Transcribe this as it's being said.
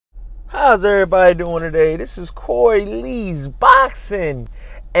How's everybody doing today? This is Corey Lee's Boxing,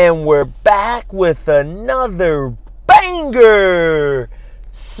 and we're back with another banger.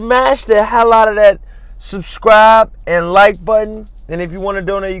 Smash the hell out of that subscribe and like button. And if you want to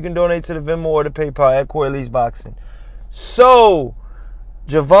donate, you can donate to the Venmo or the PayPal at Corey Lee's Boxing. So,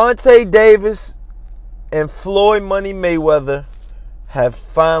 Gervonta Davis and Floyd Money Mayweather have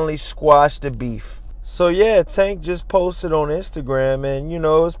finally squashed the beef. So yeah, Tank just posted on Instagram, and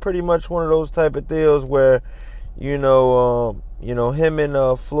it's pretty much one of those type of deals where, him and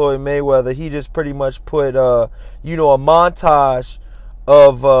Floyd Mayweather, he just pretty much put a montage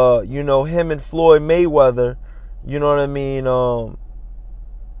of him and Floyd Mayweather,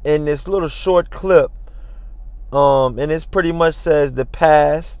 in this little short clip, and it's pretty much says the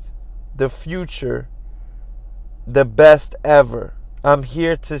past, the future, the best ever. I'm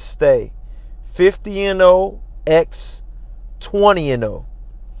here to stay. 50-0 x 20-0.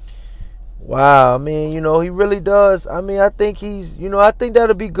 Wow, I mean, he really does. I mean, I think I think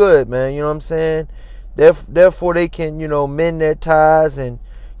that'll be good, man. You know what I'm saying? Therefore, they can, mend their ties, and,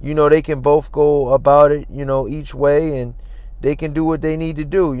 they can both go about it, each way, and they can do what they need to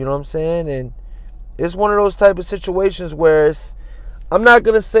do. You know what I'm saying? And it's one of those type of situations where I'm not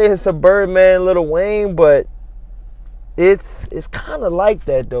going to say it's a Birdman, Lil Wayne, but it's kind of like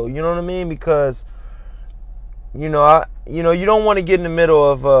that, though. You know what I mean? Because you don't want to get in the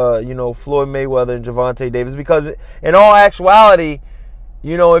middle of Floyd Mayweather and Gervonta Davis, because in all actuality,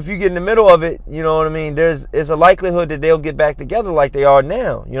 if you get in the middle of it, you know what I mean, there's a likelihood that they'll get back together like they are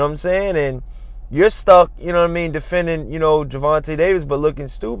now. You know what I'm saying? And you're stuck, defending, Gervonta Davis, but looking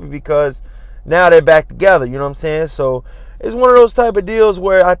stupid because now they're back together. You know what I'm saying? So it's one of those type of deals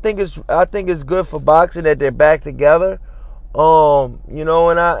where I think it's good for boxing that they're back together. And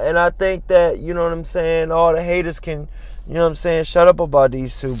I think that, what I'm saying, all the haters can, shut up about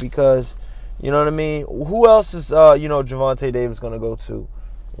these two, because, who else is, Gervonta Davis going to go to?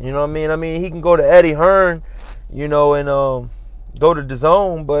 You know what I mean? I mean, he can go to Eddie Hearn, and go to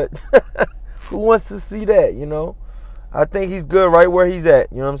DAZN, but who wants to see that, I think he's good right where he's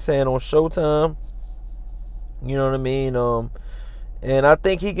at, on Showtime. You know what I mean? And I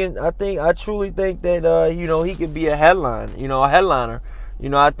think I truly think that, he could be a headliner.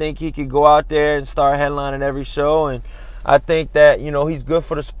 I think he could go out there and start headlining every show. And I think that, he's good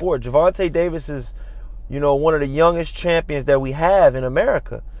for the sport. Gervonta Davis is, one of the youngest champions that we have in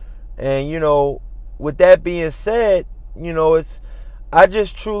America. And, with that being said, I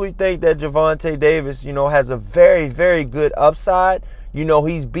just truly think that Gervonta Davis, has a very, very good upside.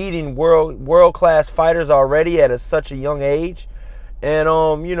 He's beating world-class fighters already at such a young age. And,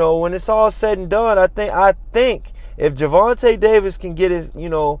 when it's all said and done, I think if Gervonta Davis can get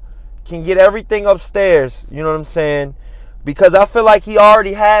can get everything upstairs, you know what I'm saying? Because I feel like he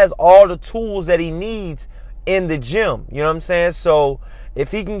already has all the tools that he needs in the gym, you know what I'm saying? So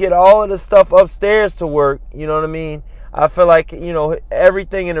if he can get all of the stuff upstairs to work, you know what I mean? I feel like,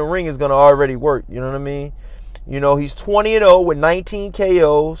 everything in the ring is going to already work, you know what I mean? He's 20-0 with 19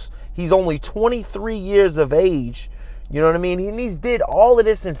 KOs. He's only 23 years of age. You know what I mean? He's did all of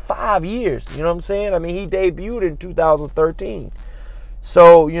this in 5 years. You know what I'm saying? I mean, he debuted in 2013.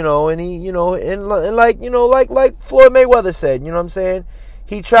 So, and he, and like Floyd Mayweather said, you know what I'm saying?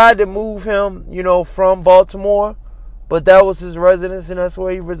 He tried to move him, from Baltimore, but that was his residence, and that's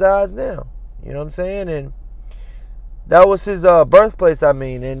where he resides now. You know what I'm saying? And that was his birthplace,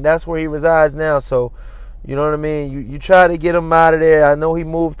 and that's where he resides now. So, you know what I mean? You try to get him out of there. I know he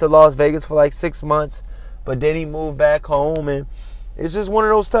moved to Las Vegas for like 6 months. But then he moved back home, and it's just one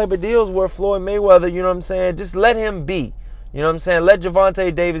of those type of deals where Floyd Mayweather, you know what I'm saying, just let him be. You know what I'm saying? Let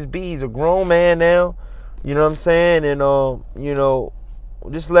Gervonta Davis be. He's a grown man now. You know what I'm saying? And,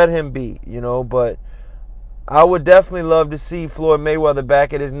 just let him be, But I would definitely love to see Floyd Mayweather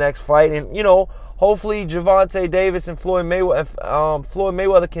back at his next fight. And, hopefully Gervonta Davis and Floyd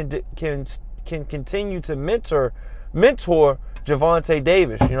Mayweather can continue to mentor Gervonta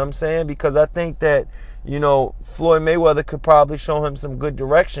Davis. You know what I'm saying? Because I think that, Floyd Mayweather could probably show him some good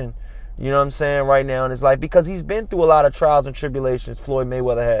direction, you know what I'm saying, right now in his life. Because he's been through a lot of trials and tribulations, Floyd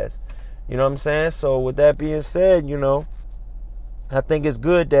Mayweather has. You know what I'm saying? So with that being said, I think it's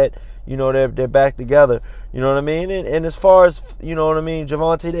good that, they're back together. You know what I mean? And as far as,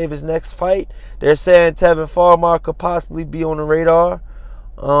 Gervonta Davis' next fight, they're saying Tevin Farmer could possibly be on the radar.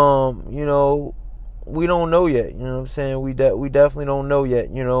 We don't know yet, you know what I'm saying? We definitely don't know yet.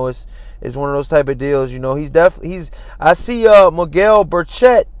 It's one of those type of deals. I see Miguel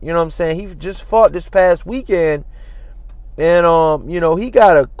Burchett, you know what I'm saying? He just fought this past weekend, and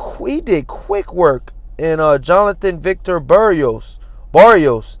he did quick work, and Jonathan Victor Barrios,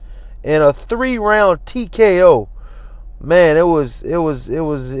 in a 3-round TKO. Man, it was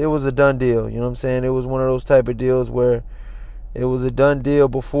a done deal. You know what I'm saying? It was one of those type of deals where it was a done deal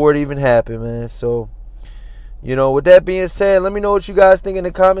before it even happened, man. So, with that being said, let me know what you guys think in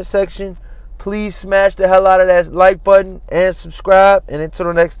the comment section. Please smash the hell out of that like button and subscribe. And until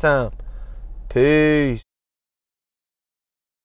the next time, peace.